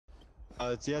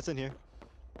It's in here.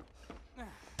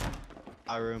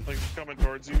 Room. Like coming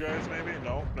towards you guys, maybe?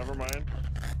 No, never mind.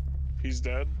 He's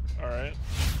dead. All right.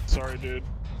 Sorry, dude.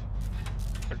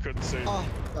 I couldn't save. Oh,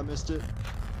 I missed it.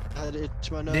 I had to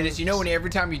itch my nose. Dennis, you know when every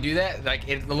time you do that, like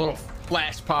the little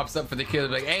flash pops up for the killer,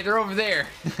 like, hey, they're over there.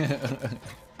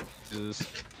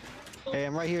 Hey,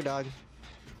 I'm right here, dog.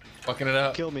 Fucking it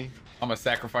up. Kill me. I'm gonna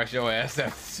sacrifice your ass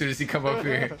as soon as he come up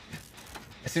here.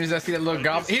 As soon as I see that little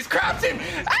goblin, he's crouching.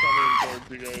 He's coming towards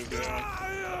you guys,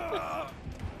 yeah.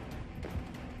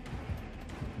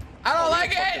 I don't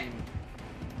like it.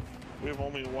 We have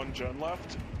only one gen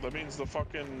left. That means the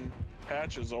fucking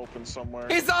hatch is open somewhere.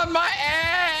 He's on my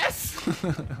ass.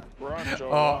 Run, Joe.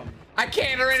 Oh, Run. I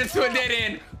can't run into a dead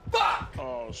end. Fuck.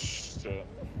 Oh shit.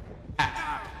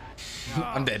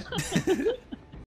 I'm dead.